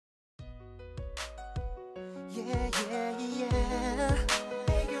Yeah, yeah, yeah.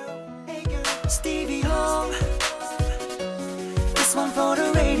 Hey girl, Stevie Hoang. This one for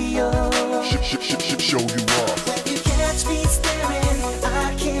the radio. Show you off. When you catch me staring,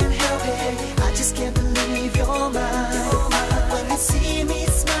 I can't help it. I just can't believe you're mine. When you see me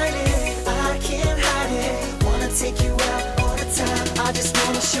smiling, I can't hide it. Wanna take you out all the time. I just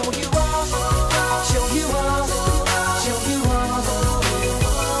wanna show you off, show you off, show you off.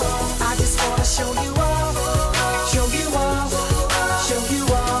 I just wanna show you off, show you off, show you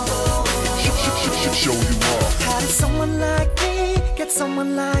off. Show you off. How did someone like me get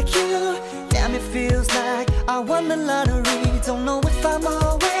someone like you? Damn, it feels like I won the lottery. Don't know if I'm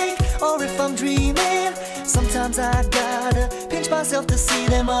awake or if I'm dreaming. Sometimes I gotta pinch myself to see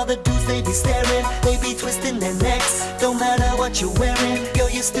them other dudes. They be staring, they be twisting their necks. Don't matter what you're wearing, girl,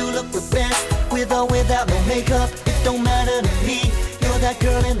 you still look the best. With or without no makeup, it don't matter to me. You're that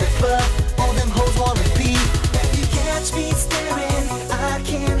girl in the club, all them hoes wanna be. When you catch me staring, I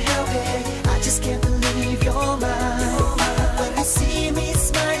can't help it. I just can't believe you're mine. When you see me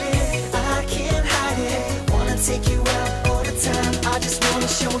smiling, I can't hide it. Wanna take you out all the time. I just wanna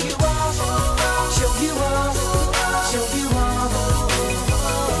show you off, show you off, show you off.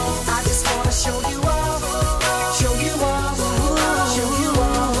 I just wanna show you off, show you off, show you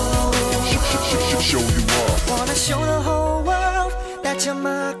off. Show you off. Wanna show the whole world that you're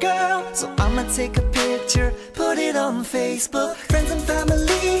my girl. So I'ma take a picture, put it on Facebook. Friends and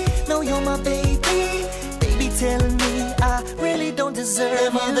family know you're my baby. They be telling me I really don't deserve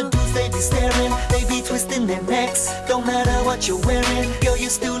them other dudes, they be staring, they be twisting their necks. Don't matter what you're wearing, girl, you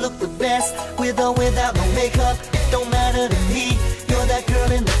still look the best. With or without no makeup, it don't matter to me. You're that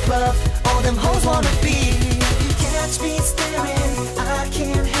girl in the club, all them hoes wanna be. You catch me staring, I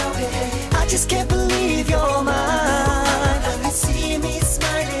can't help it. I just can't believe you're mine. When you see me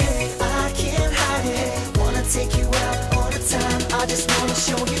smiling, I can't hide it. Wanna take you out all the time. I just wanna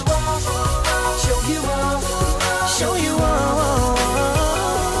show you off, show you off, show you off.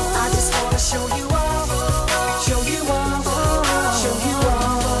 I just wanna show you off, show you off, show you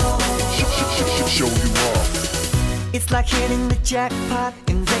off. Show you off. It's like hitting the jackpot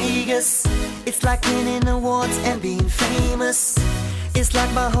in Vegas. It's like winning awards and being famous. It's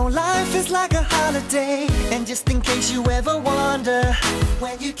like my whole life is like a holiday. And just in case you ever wonder,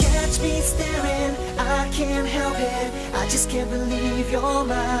 when you catch me staring, I can't help it. I just can't believe you're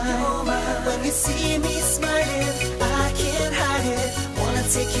mine. When you see me smiling, I can't hide it. Wanna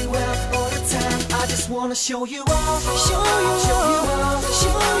take you out all the time. I just wanna show you off, show you off,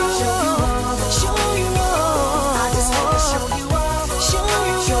 show